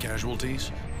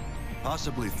 Casualties?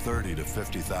 Possibly 30 to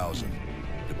 50,000.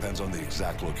 Depends on the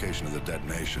exact location of the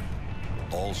detonation.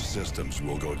 All systems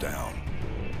will go down.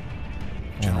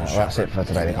 General That's it for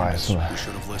today, guys. We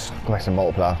should have listened. Quest and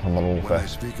multiplayer on Modern When I Warfare.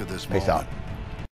 speak of this Peace moment, out.